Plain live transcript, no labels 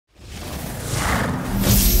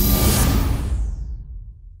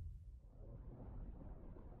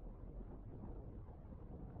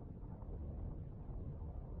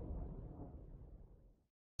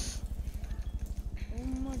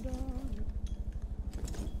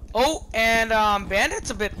Oh, and Bandit's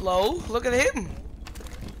a bit low. Look at him.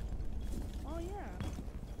 Oh yeah.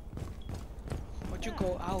 Why'd you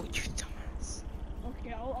go out, you dumbass?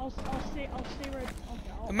 Okay, I'll stay right.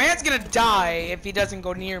 Okay. The man's gonna die if he doesn't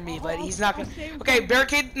go near me, but he's not gonna. Okay,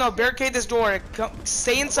 barricade. No, barricade this door.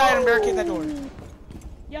 Stay inside and barricade that door.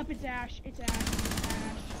 Yep, it's Ash. It's Ash. It's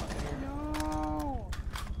Ash. No.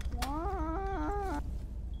 Why?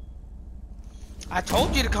 I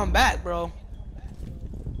told you to come back, bro.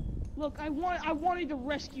 Look, I wanted to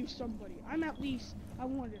rescue somebody. I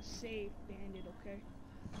wanted to save Bandit, okay?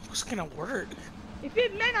 It was gonna work. If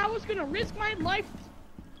it meant I was gonna risk my life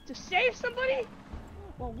to save somebody,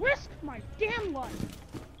 well, risk my damn life.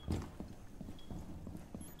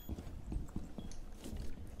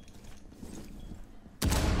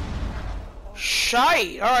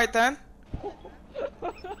 Shite. All right then.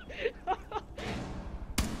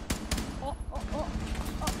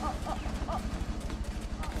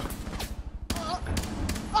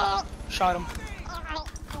 Shot him.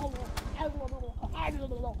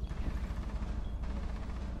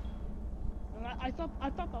 I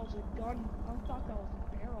thought that was a gun. I thought that was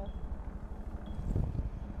a barrel.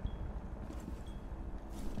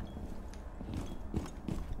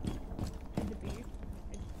 Had to be.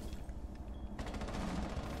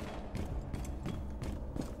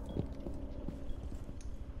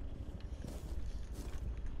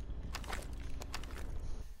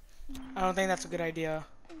 I don't think that's a good idea.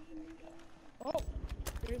 Oh,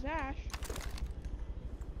 there's Ash.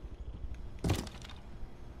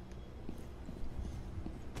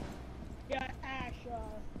 Yeah, Ash,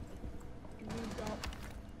 moved up.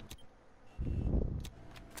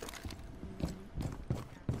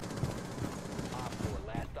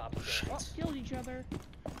 Oh, killed each other.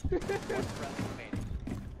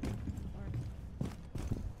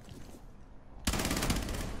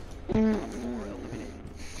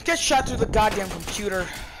 Get shot through the goddamn computer.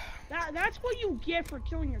 That's what you get for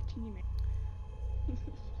killing your teammate.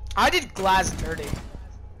 I did glass dirty.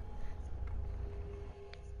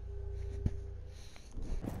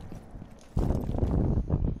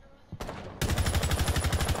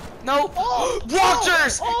 No. Oh,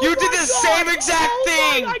 Roxers! oh You did my the God. same exact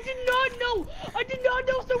thing! I did not know! I did not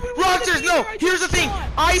know someone was Roxers, no! Here's the thing! shot.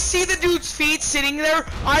 I see the dude's feet sitting there,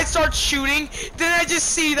 I start shooting, then I just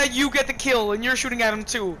see that you get the kill, and you're shooting at him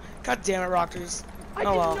too. God damn it, Roxers. I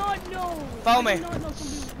Oh did well. not know. Follow me. I did not know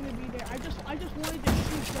somebody was gonna be there. I just wanted to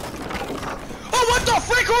shoot just in case. Oh, what the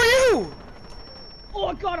frick are you? Oh,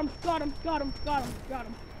 I got him! Got him! Got him! Got him! Got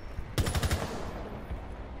him!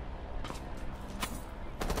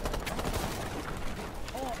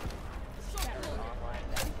 Oh, that hurt.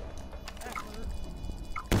 That hurt.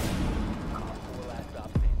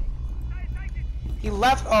 He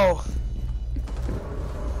left. Oh.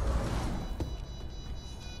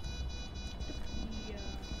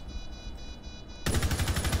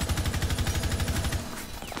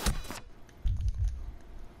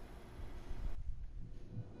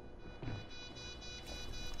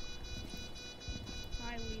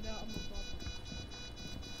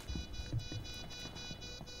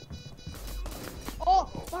 Oh,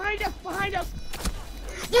 behind us! Behind us!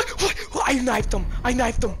 What? I knifed him. I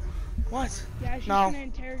knifed him. What? Yeah, she's No. gonna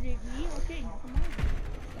interrogate me. Okay, come on.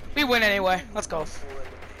 We win anyway. Let's go.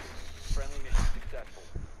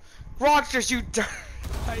 Roxers, you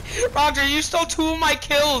Roger, you stole 2 of my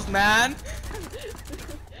kills, man.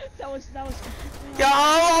 that was. Yeah,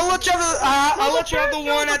 I'll let you have the. I'll let you have the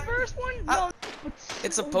one the at. first one. No,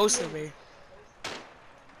 It's supposed to be.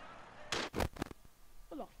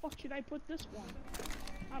 Where the fuck should I put this one?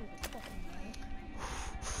 I don't fucking know.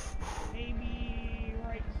 Maybe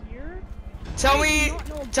right here. Tell me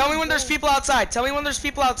when there's people outside. Tell me when there's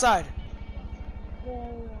people outside.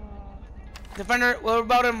 Well, Defender, we're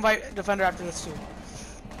about to invite Defender after this too.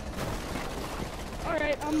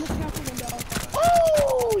 Alright, I'm looking out the window.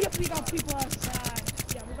 Oh! Yep, we got people outside.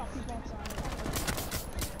 Yeah, we got people outside.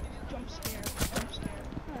 Jump scare. Jump scare.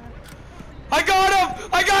 I got him!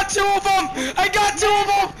 I got 2 of them! I got 2 of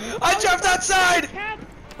them! I jumped outside!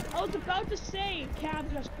 I was about to say,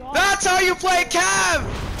 Cab just got. That's how you play Cav!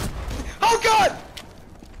 Oh god!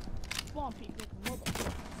 Spawn peek,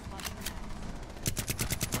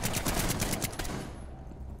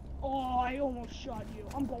 oh, I almost shot you.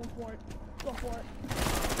 I'm going for it. Go for it.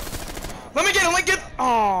 Let me get him, let me get.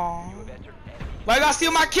 Aww. Why you gotta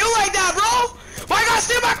steal my kill like that, bro? Why you gotta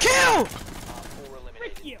steal my kill?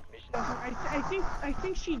 Frick you. I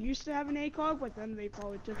think she used to have an ACOG, but then they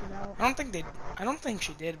probably took it out. I don't think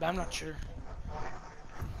she did, but I'm not sure.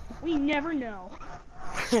 We never know.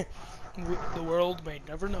 The world may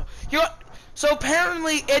never know. You know what? So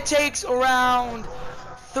apparently it takes around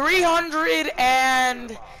 300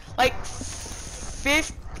 and like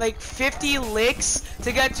 50 licks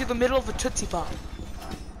to get to the middle of a Tootsie Pop.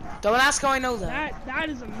 Don't ask how I know that. That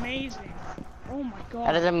is amazing. Oh my god.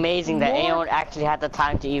 That is amazing that anyone actually had the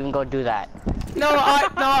time to even go do that. No,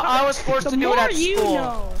 I was forced to do it at school.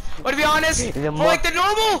 Know. But to be honest, for like the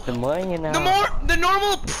more you know. the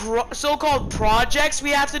normal so-called projects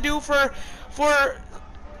we have to do for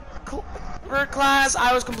class,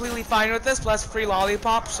 I was completely fine with this. Plus free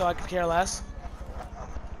lollipop, so I could care less.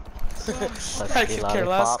 I could care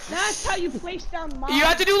less. That's how you place down mobs. You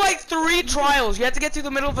had to do like 3 trials. You had to get to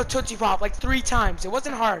the middle of a Tootsie Pop like 3 times. It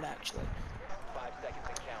wasn't hard actually.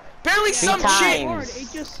 Apparently some shit.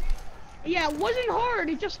 Yeah, it wasn't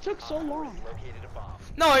hard. It just took so long.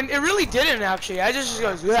 No, it really didn't actually. I just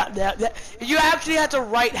goes. You actually had to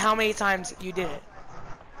write how many times you did it.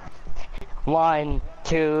 1,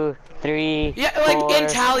 2, 3. Yeah, like 4, in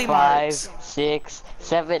tally 5, marks. 6,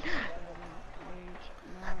 7.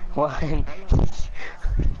 1.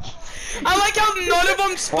 I like how none of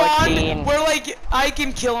them spawn 14. where like I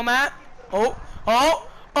can kill them at. Oh!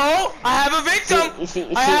 I have a victim.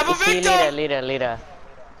 I have a victim.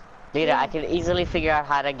 Leader, I can easily figure out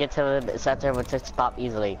how to get to the center of a Tootsie Pop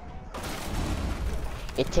easily.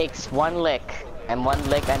 It takes 1 lick, and 1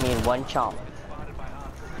 lick I mean 1 chomp.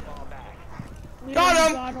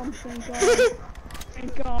 Got him. Thank God.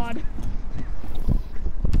 Thank God.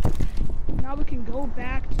 Now we can go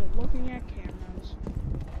back to looking at cameras.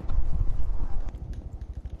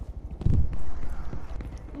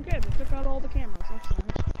 Okay, they took out all the cameras. That's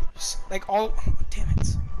nice. Like all. Damn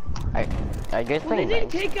it. I guess they didn't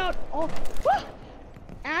take out all.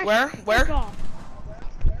 Ash, Where?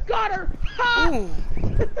 Got her! Ha! Ooh.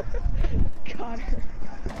 Got her.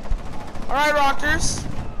 Alright, Rockers.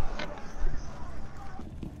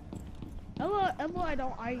 Ella,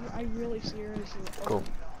 I really see her as a, Cool.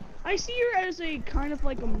 I see her as a kind of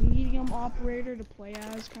like a medium operator to play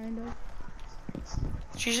as, kind of.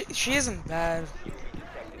 She isn't bad.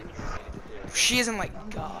 She isn't like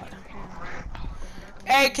God.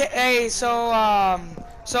 Hey, so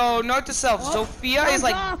note to self, Sophia is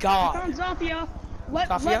like God. I found Zafia.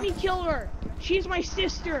 Let me kill her. She's my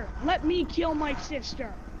sister. Let me kill my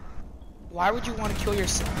sister. Why would you want to kill your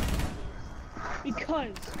sister?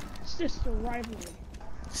 Because sister rivalry.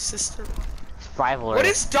 Sister rivalry. What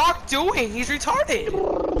is Doc doing? He's retarded.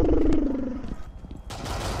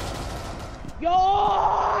 Yo!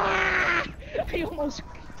 I almost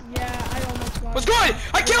got What's good?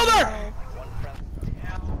 I killed her!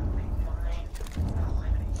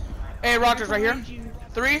 Hey, Rockers right here.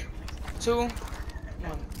 3, 2, 1.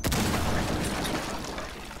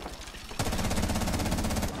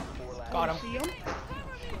 Got him.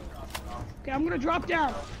 Okay, I'm gonna drop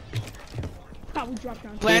down. We dropped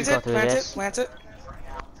down. Plant it.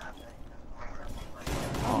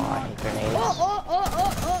 Oh, I hate grenades.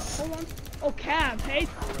 Hold on. Oh, Cab, hey.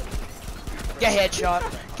 Get headshot.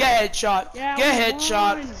 Yeah, Get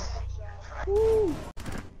headshot. Woo.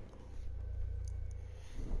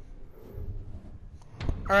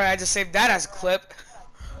 Alright, I just saved that as a clip.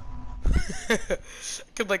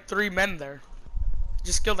 Killed like 3 men there.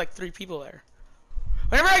 Just killed like 3 people there.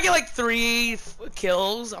 Whenever I get like 3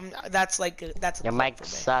 kills, that's a Your mic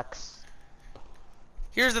sucks.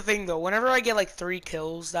 Here's the thing though, whenever I get like 3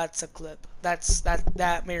 kills, that's a clip.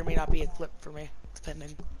 That may or may not be a clip for me,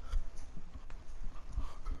 depending.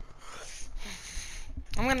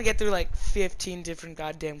 I'm gonna get through like 15 different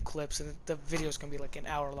goddamn clips, and the video's gonna be like an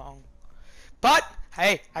hour long. But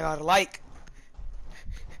hey, I got a like.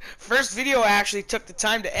 First video I actually took the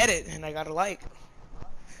time to edit, and I got a like.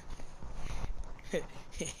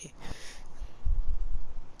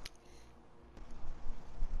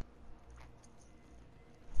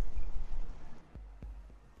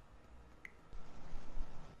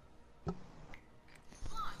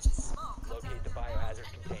 Locate the biohazard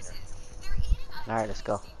container. Alright, let's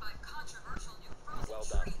go. Well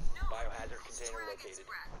done. Biohazard container located.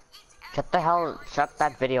 Shut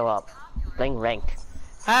that video up. Playing ranked.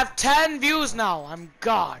 I have 10 views now. I'm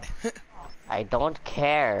God. I don't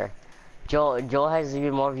care. Joe has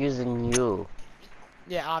even more views than you.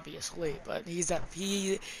 Yeah, obviously, but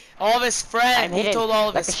all of his friends. He told all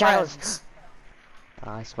of his friends.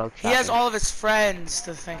 I smoke. He has all of his friends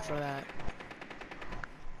to thank for that.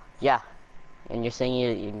 Yeah, and you're saying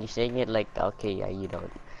it like, okay, yeah, you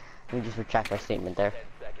don't. Let me just retract my statement there. 10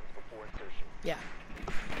 seconds before insertion. Yeah.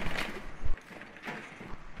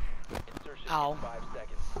 Insertion Ow. in 5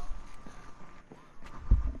 seconds.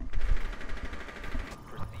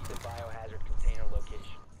 Proceed to biohazard container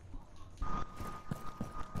location.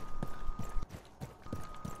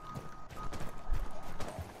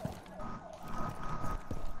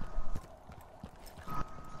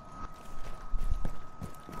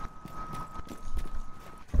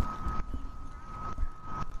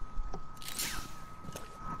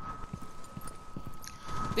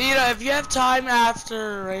 You know, if you have time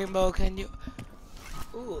after Rainbow, can you?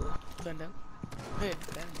 Ooh, defendant. Hey,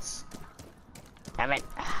 defense. Damn it.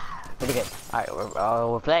 Pretty good. Alright,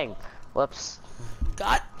 we're playing. Whoops.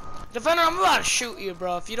 God, defender, I'm about to shoot you,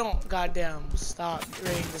 bro. If you don't goddamn stop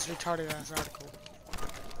reading this retarded ass article.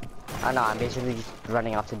 Oh no, I'm basically just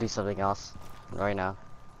running off to do something else right now.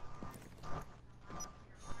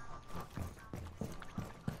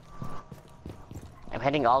 I'm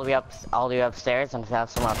heading all the way upstairs, and if I have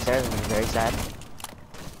someone upstairs, I'm very sad.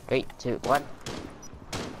 3, 2, 1.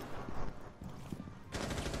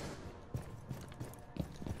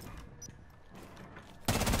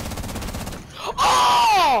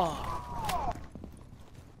 Oh!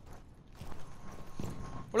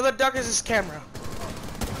 Where the duck is this camera?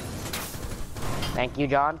 Thank you,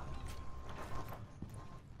 John.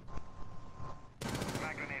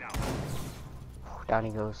 Down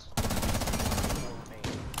he goes.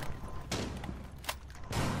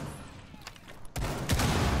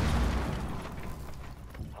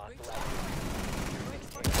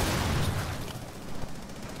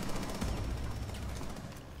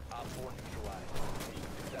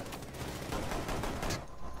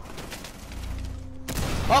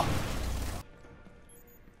 Oh!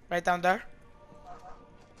 Right down there.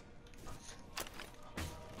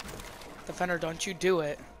 Defender, don't you do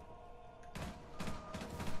it.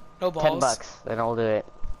 No balls. $10, then I'll do it.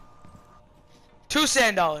 2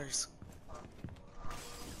 sand dollars.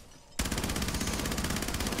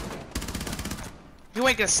 You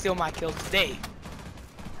ain't gonna steal my kill today.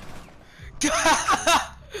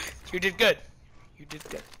 You did good. You did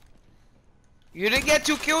good. You didn't get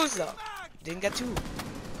 2 kills though. You didn't get 2.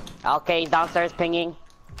 Okay, he's downstairs pinging.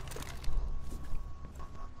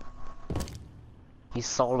 He's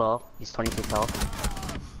solo. He's 26 health.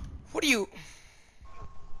 What are you?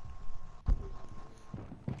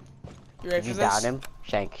 You ready You for this? down him?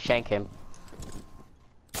 Shank him.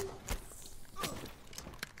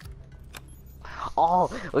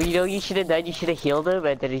 Oh, well, you know you should have done. You should have healed him,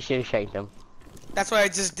 and then you should have shanked him. That's what I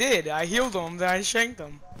just did. I healed him, then I shanked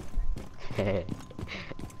him.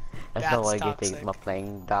 That's not one good thing about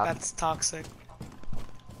playing Doc. That's toxic.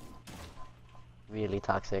 Really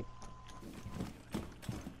toxic.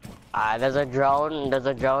 There's a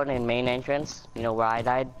drone in main entrance. You know where I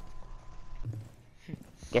died?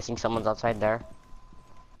 Guessing someone's outside there.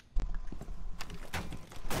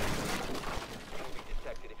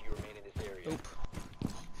 Nope.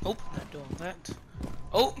 Nope, not doing that.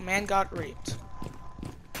 Oh, man got raped.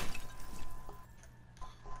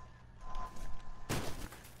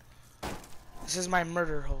 This is my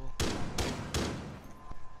murder hole.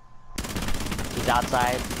 He's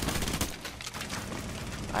outside.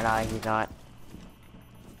 I know he's not.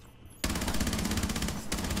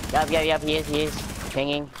 Yep, he is.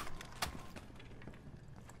 Pinging.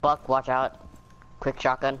 Buck, watch out. Quick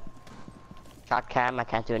shotgun. Shot cam, I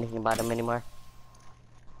can't do anything about him anymore.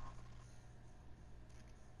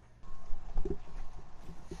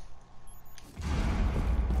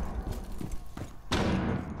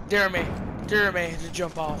 Dare me to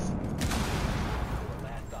jump off.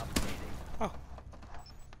 Oh.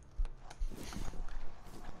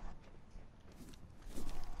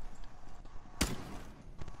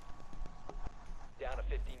 Down to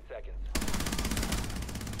 15 seconds.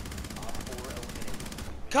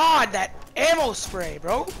 God, that ammo spray,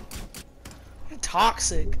 bro.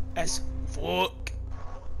 Toxic as fuck.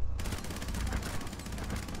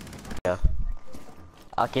 Yeah.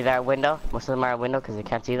 Okay, they're at window. Most of them are at window because you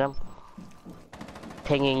can't see them.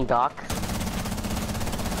 Pinging Doc.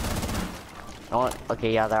 Oh,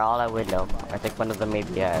 okay, yeah, they're all at window. I think one of them may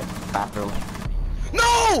be at bathroom.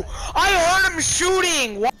 No! I heard him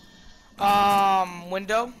shooting!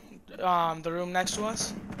 Window. The room next to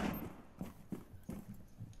us.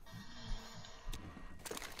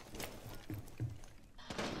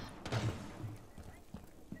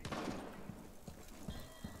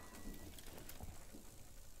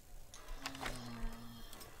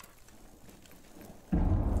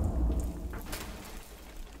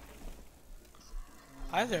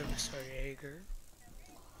 Hi there, Mr. Yeager.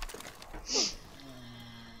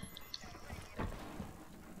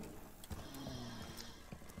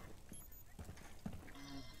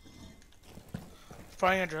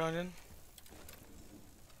 Flying a drone in.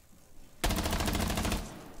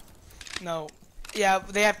 No. Yeah,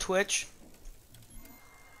 they have Twitch.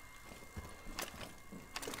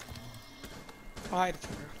 Oh, hi,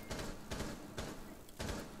 Defender.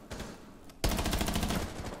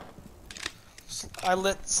 I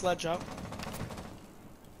lit Sledge up.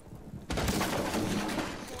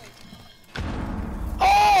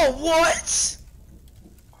 Oh, what?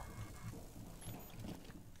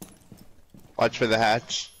 Watch for the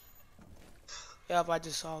hatch. Yep, I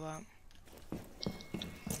just saw that.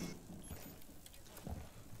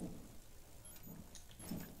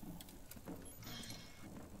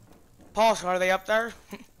 Pulse, are they up there?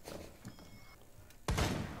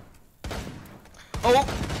 Oh!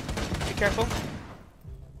 Be careful.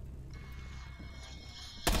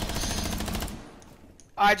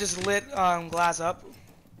 I just lit glass up.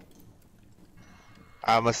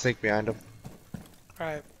 I'm gonna sneak behind him.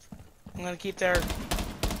 Alright. I'm gonna keep there.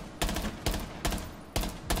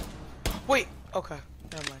 Wait! Okay.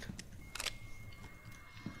 Never mind.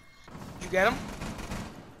 Did you get him?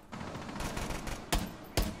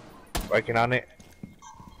 Working on it.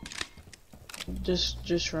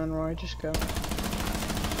 Just run, Roy. Just go.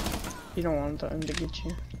 You don't want them to get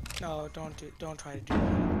you. No, don't try to do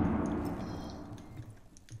that.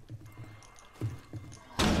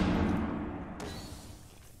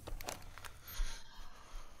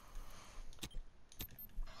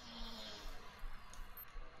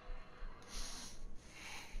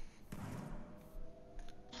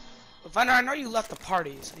 Thunder, I know you left the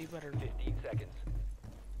party, so you better. 15 seconds.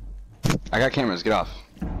 I got cameras, get off.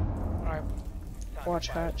 Alright. Time Watch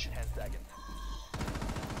to fire. hatch. 10 seconds.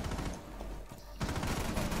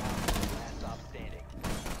 Last stop standing.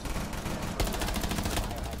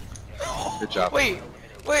 Good job. Wait!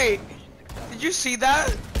 Did you see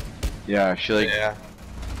that? Yeah, she like Yeah.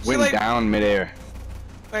 went like- down midair.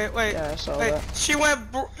 Wait. Yeah, I saw Wait,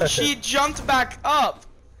 that. she jumped back up.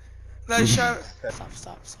 Then Stop.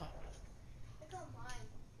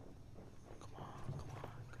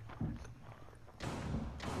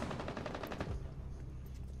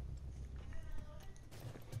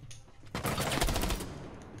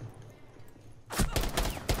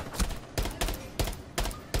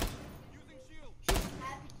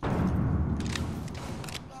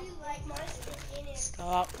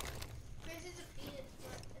 Stop.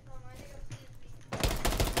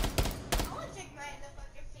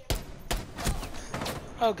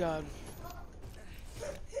 Oh god.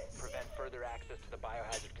 Prevent further access to the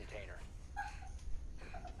biohazard container.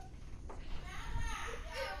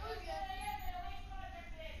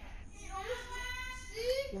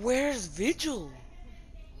 Where's Vigil?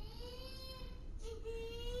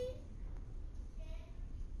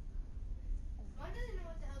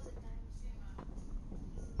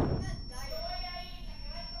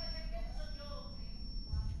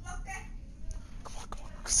 Come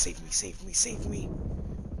on. Save me.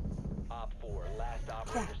 Op 4, last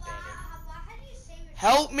operator standing.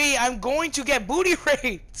 Help me, I'm going to get booty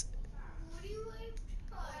raped.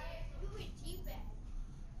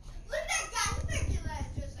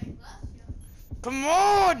 Come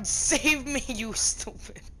on, save me, you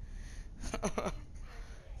stupid.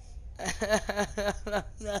 I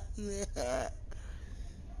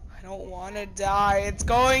don't want to die. It's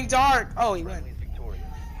going dark. Oh, he went. Friendly's victorious.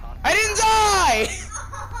 I didn't die.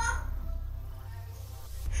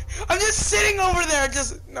 I'm just sitting over there.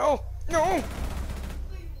 Just no. I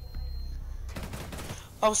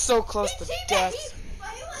was so close to death.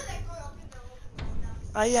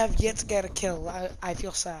 I have yet to get a kill. I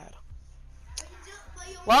feel sad.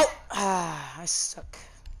 Well, I suck.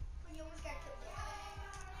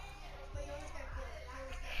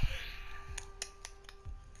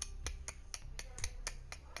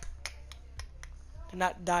 Did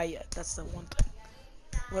not die yet. That's the one thing.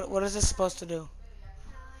 What is this supposed to do?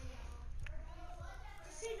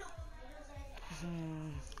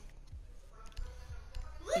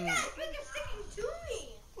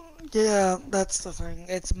 Yeah, that's the thing.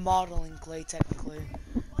 It's modeling clay, technically.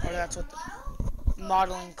 Or that's what the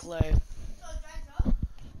modeling clay. I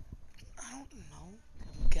don't know.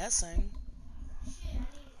 I'm guessing.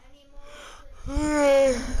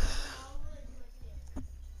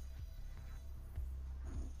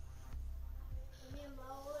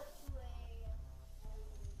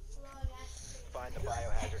 Find the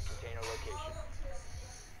biohazard container location.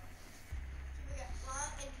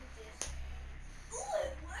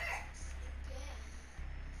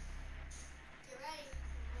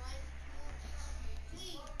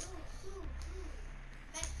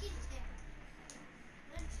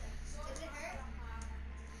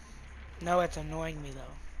 No, it's annoying me though.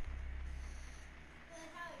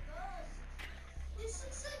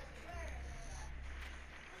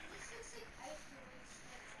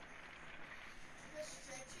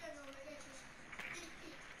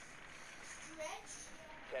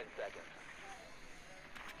 Seconds.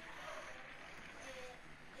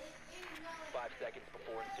 5 seconds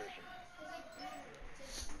before insertion.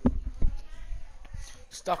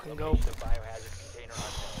 Stuck and go. Location of biohazard container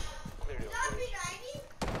unknown. Clear to emerge.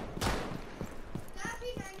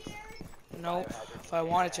 Nope. If I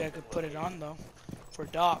wanted to, I could put it on though. For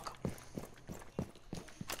Doc.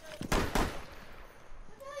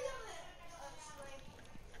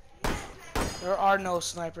 There are no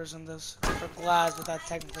snipers in this. For Glass, but that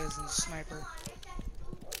technically isn't a sniper.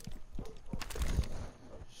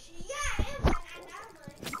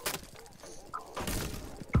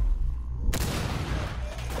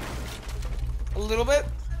 A little bit.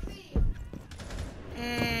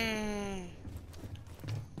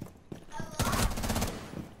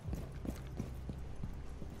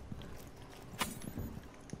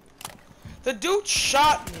 The dude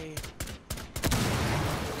shot me.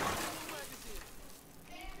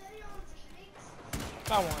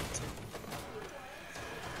 If I wanted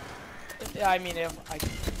to. Yeah, I mean, if I.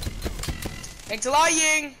 Thanks a lot,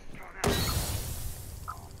 Ying.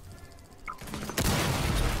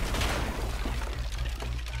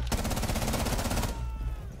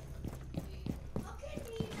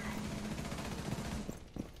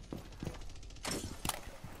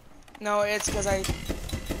 No, it's because I.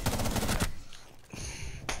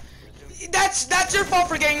 That's your fault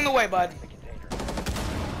for getting in the way, bud.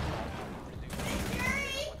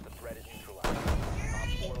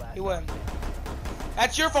 You win.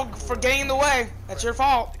 That's your fault for getting in the way. That's your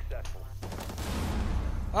fault.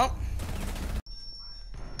 Well.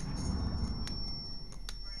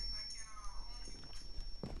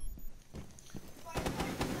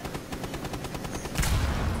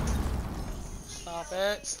 Stop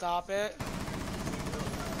it. Stop it.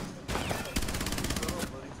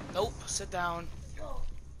 Nope. Sit down.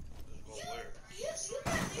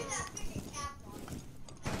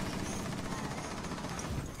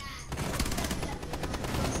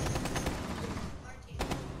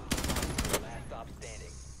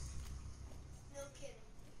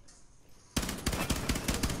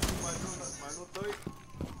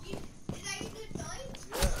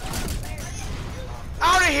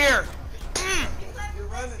 Out of here!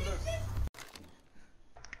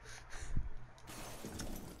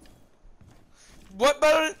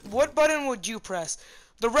 What button would you press?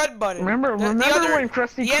 The red button. Remember when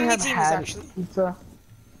Krusty the enemy Krab team is had actually pizza?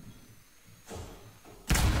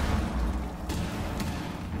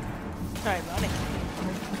 ironic.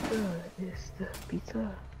 Is the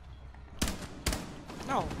pizza?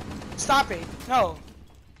 No. Stop it. No.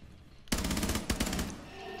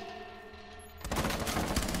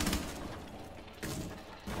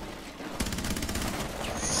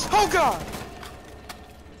 Oh god!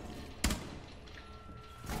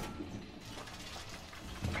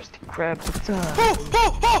 Krusty Krab pizza.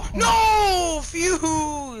 Oh! No!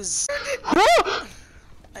 Fuse!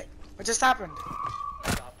 Hey, what just happened?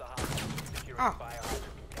 Oh.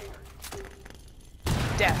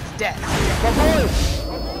 Death. My boy!